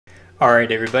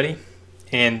Alright everybody,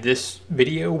 in this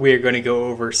video we're going to go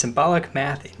over symbolic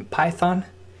math in Python.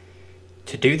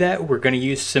 To do that we're going to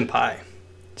use Sympy.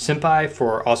 Sympy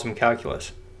for awesome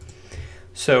calculus.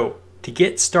 So to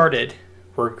get started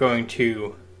we're going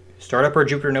to start up our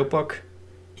Jupyter notebook,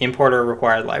 import our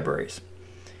required libraries.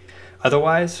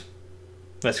 Otherwise,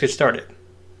 let's get started.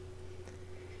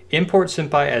 Import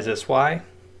Sympy as sy.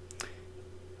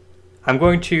 I'm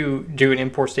going to do an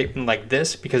import statement like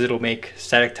this because it'll make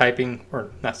static typing,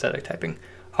 or not static typing,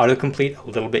 autocomplete a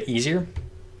little bit easier.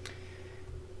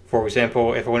 For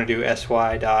example, if I want to do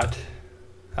sy dot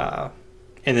and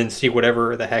then see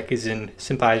whatever the heck is in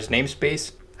Sympy's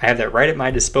namespace, I have that right at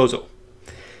my disposal.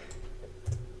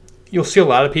 You'll see a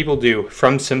lot of people do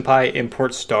from Sympy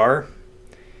import star.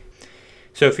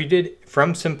 So if you did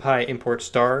from Sympy import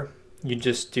star, you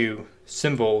just do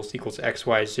symbols equals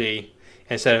xyz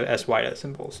instead of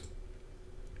sy.symbols.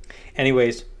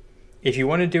 Anyways, if you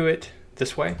want to do it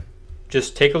this way,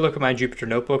 just take a look at my Jupyter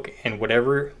notebook and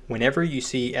whenever you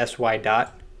see sy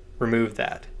dot, remove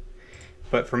that.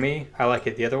 But for me, I like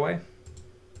it the other way,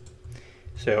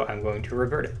 so I'm going to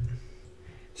revert it.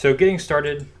 So getting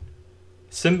started,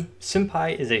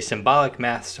 Sympy is a symbolic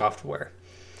math software,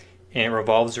 and it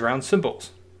revolves around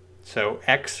symbols. So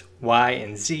x, y,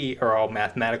 and z are all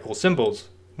mathematical symbols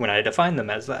when I define them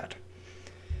as that.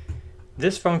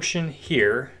 This function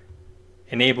here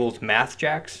enables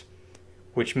mathjacks,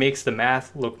 which makes the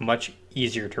math look much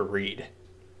easier to read.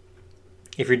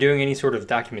 If you're doing any sort of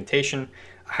documentation,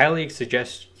 I highly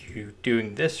suggest you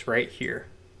doing this right here.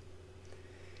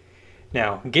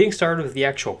 Now, getting started with the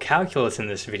actual calculus in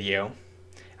this video,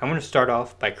 I'm going to start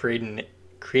off by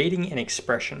creating an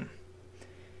expression.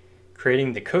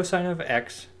 Creating the cosine of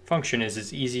x function is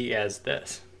as easy as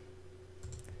this.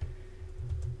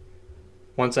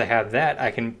 Once I have that, I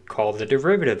can call the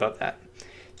derivative of that.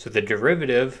 So the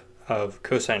derivative of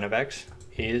cosine of x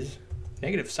is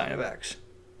negative sine of x.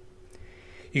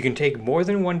 You can take more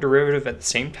than one derivative at the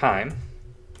same time.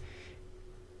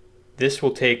 This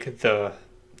will take the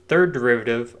third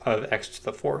derivative of x to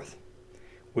the fourth,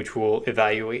 which will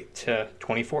evaluate to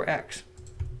 24x.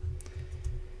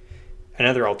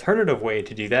 Another alternative way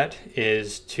to do that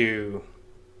is to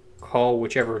call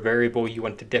whichever variable you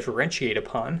want to differentiate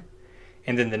upon,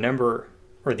 and then the number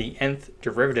or the nth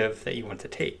derivative that you want to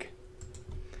take.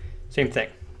 Same thing.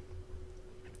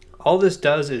 All this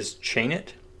does is chain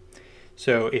it.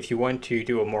 So if you want to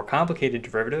do a more complicated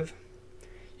derivative,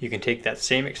 you can take that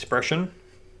same expression,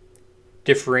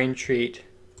 differentiate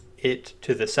it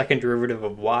to the second derivative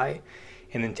of y,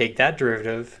 and then take that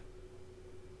derivative,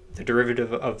 the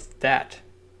derivative of that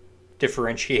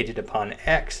differentiated upon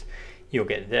x, you'll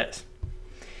get this.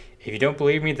 If you don't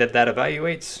believe me that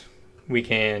evaluates, we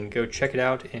can go check it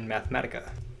out in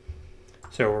Mathematica.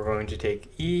 So we're going to take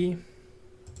e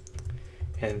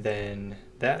and then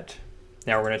that.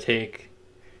 Now we're going to take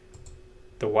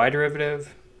the y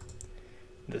derivative,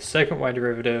 the second y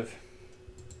derivative,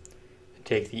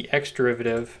 take the x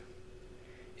derivative,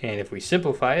 and if we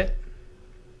simplify it,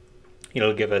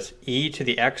 it'll give us e to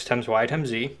the x times y times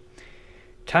z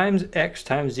times x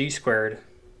times z squared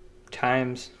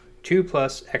times 2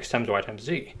 plus x times y times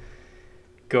z.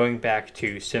 Going back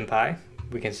to Sympy,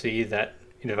 we can see that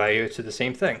it evaluates to the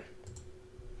same thing.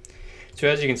 So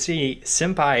as you can see,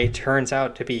 Sympy turns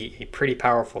out to be a pretty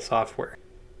powerful software.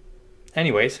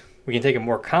 Anyways, we can take a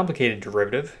more complicated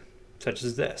derivative, such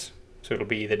as this. So it'll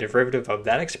be the derivative of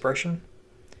that expression,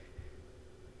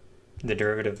 the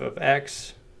derivative of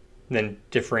x, then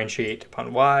differentiate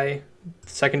upon y, the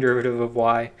second derivative of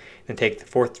y, then take the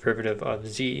fourth derivative of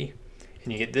z,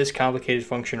 and you get this complicated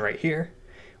function right here,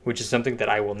 which is something that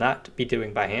I will not be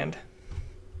doing by hand.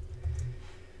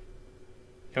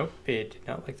 Nope, it did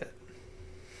not like that.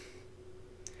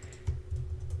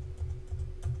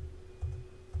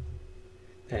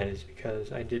 That is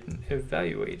because I didn't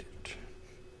evaluate it.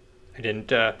 I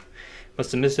didn't,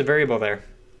 must have missed a variable there.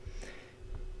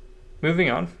 Moving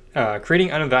on,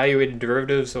 creating unevaluated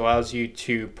derivatives allows you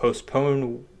to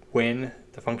postpone when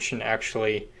the function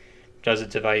actually does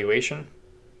its evaluation.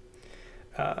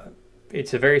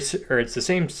 It's the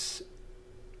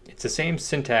same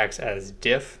syntax as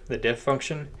diff, the diff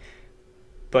function,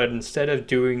 but instead of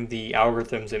doing the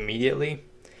algorithms immediately,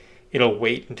 it'll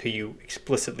wait until you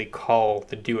explicitly call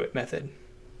the doit method.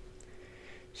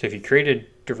 So if you create a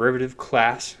derivative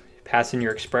class, pass in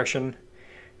your expression,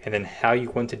 and then how you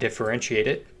want to differentiate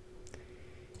it,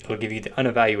 it'll give you the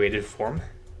unevaluated form,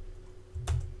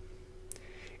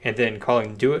 and then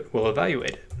calling doit will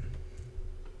evaluate it.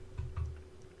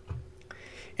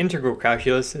 Integral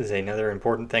calculus is another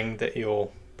important thing that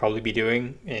you'll probably be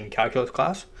doing in calculus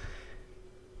class.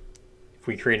 If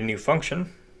we create a new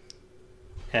function,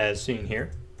 as seen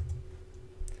here,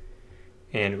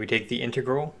 and we take the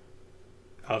integral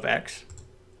of x,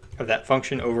 of that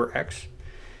function over x,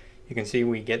 you can see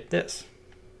we get this.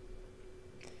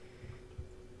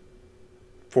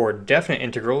 For definite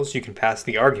integrals, you can pass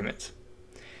the arguments.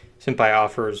 Sympy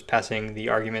offers passing the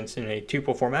arguments in a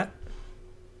tuple format.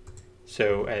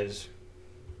 So as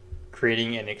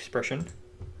creating an expression,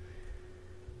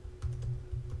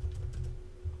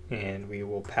 and we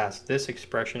will pass this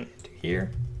expression into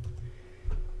here.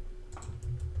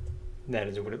 That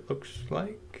is what it looks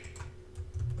like.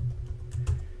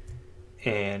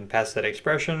 And past that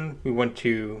expression, we want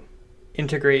to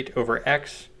integrate over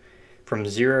x from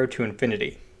 0 to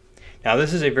infinity. Now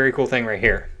this is a very cool thing right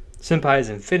here. Sympy's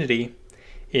infinity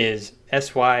is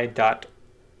sy dot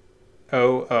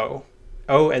oo,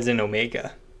 O as in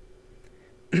omega.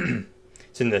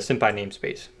 It's in the Sympy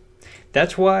namespace.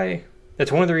 That's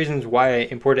one of the reasons why I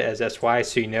import it as sy,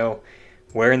 so you know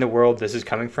where in the world this is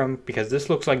coming from, because this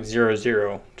looks like 0,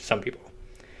 0 to some people.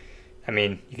 I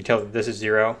mean, you can tell that this is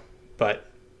 0, but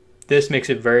this makes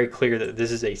it very clear that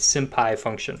this is a Sympy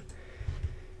function.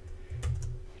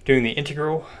 Doing the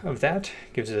integral of that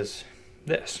gives us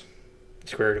this,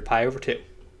 square root of pi over 2.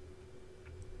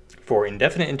 For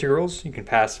indefinite integrals, you can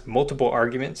pass multiple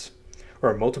arguments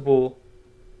or multiple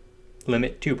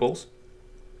limit tuples.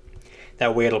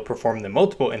 That way it'll perform the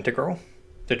multiple integral.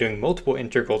 So doing multiple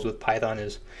integrals with Python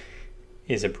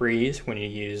is a breeze when you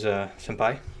use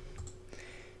Sympy.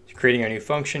 So creating our new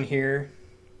function here.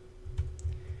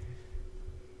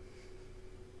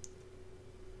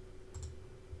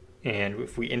 And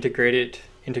if we integrate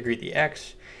the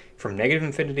x from negative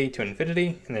infinity to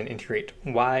infinity, and then integrate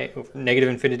y over negative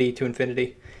infinity to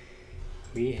infinity,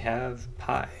 we have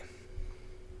pi.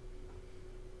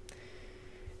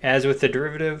 As with the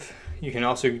derivative, you can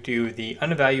also do the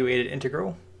unevaluated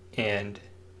integral, and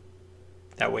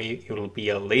that way it'll be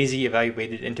a lazy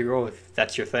evaluated integral if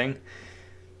that's your thing.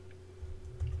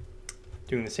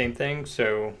 Doing the same thing,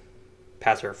 so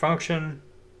pass our function,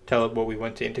 tell it what we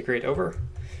want to integrate over.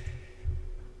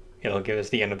 It'll give us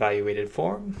the unevaluated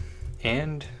form,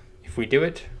 and if we do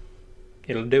it,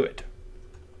 it'll do it.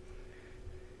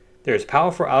 There's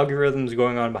powerful algorithms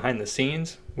going on behind the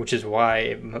scenes, which is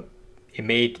why it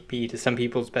may be to some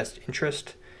people's best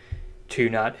interest to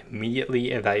not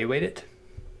immediately evaluate it.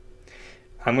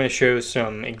 I'm going to show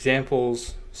some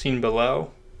examples seen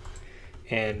below,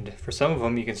 and for some of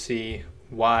them you can see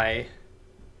why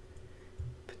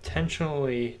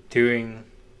potentially doing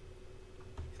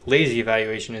lazy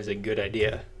evaluation is a good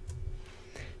idea,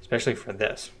 especially for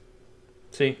this.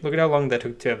 See, look at how long that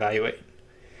took to evaluate.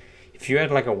 If you had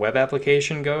like a web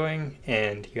application going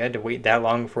and you had to wait that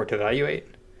long for it to evaluate,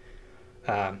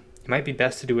 it might be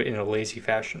best to do it in a lazy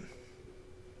fashion.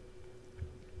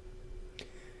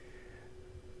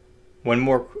 But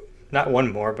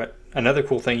another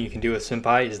cool thing you can do with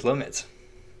Sympy is limits.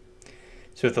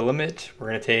 So with the limit, we're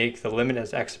going to take the limit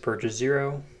as x approaches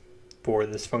 0 for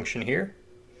this function here.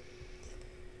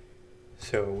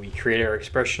 So we create our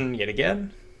expression yet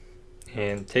again,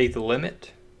 and take the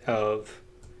limit of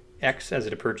x as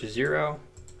it approaches 0,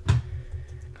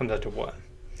 comes out to 1.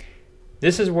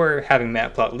 This is where having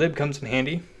matplotlib comes in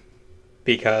handy,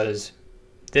 because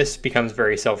this becomes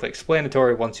very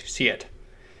self-explanatory once you see it.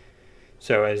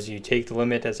 So as you take the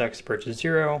limit as x approaches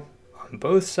 0, on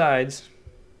both sides,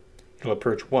 it'll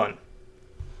approach 1.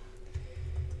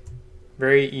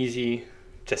 Very easy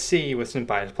to see with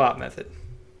Sympy's plot method.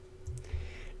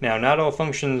 Now, not all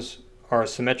functions are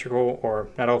symmetrical, or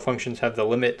not all functions have the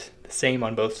limit the same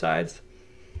on both sides.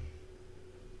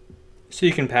 So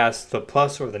you can pass the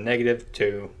plus or the negative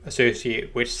to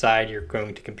associate which side you're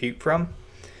going to compute from.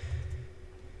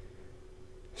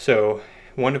 So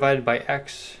 1 divided by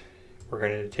x, we're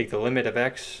going to take the limit of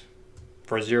x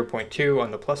for 0.2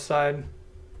 on the plus side.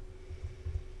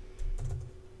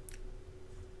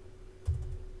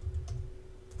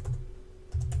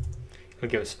 It'll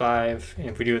give us 5, and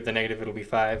if we do it with the negative, it'll be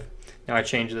 5. Now I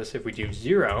change this. If we do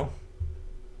 0,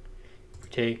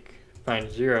 if we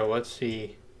find 0, let's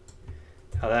see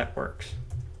how that works.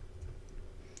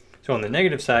 So on the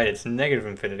negative side, it's negative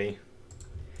infinity,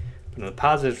 but on the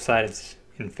positive side, it's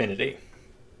infinity.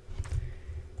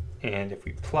 And if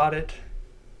we plot it,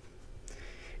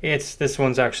 this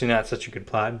one's actually not such a good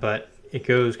plot, but it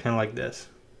goes kind of like this.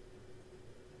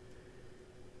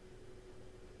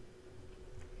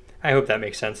 I hope that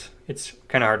makes sense. It's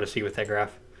kind of hard to see with that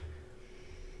graph.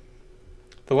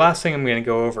 The last thing I'm going to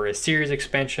go over is series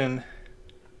expansion.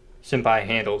 Sympy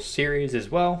handles series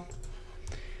as well.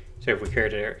 So if we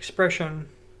create our expression,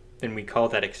 then we call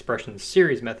that expression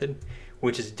series method,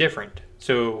 which is different.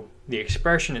 So the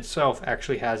expression itself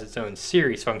actually has its own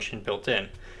series function built in.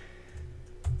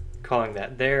 Calling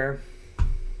that there.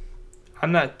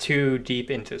 I'm not too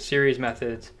deep into series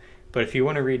methods, but if you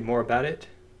want to read more about it,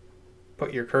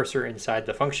 put your cursor inside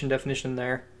the function definition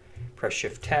there, press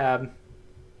Shift Tab,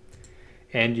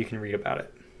 and you can read about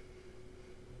it.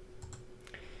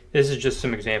 This is just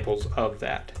some examples of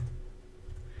that.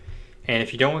 And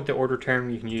if you don't want the order term,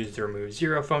 you can use the remove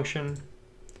zero function.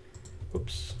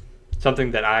 Oops.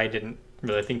 Something that I didn't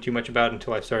really think too much about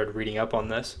until I started reading up on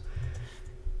this.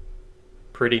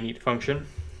 Pretty neat function.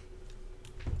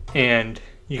 And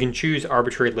you can choose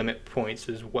arbitrary limit points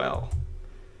as well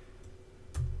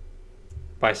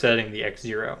by setting the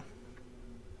x0.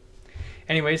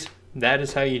 Anyways, that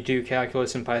is how you do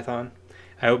calculus in Python.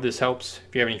 I hope this helps.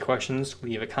 If you have any questions,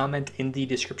 leave a comment in the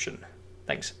description.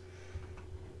 Thanks.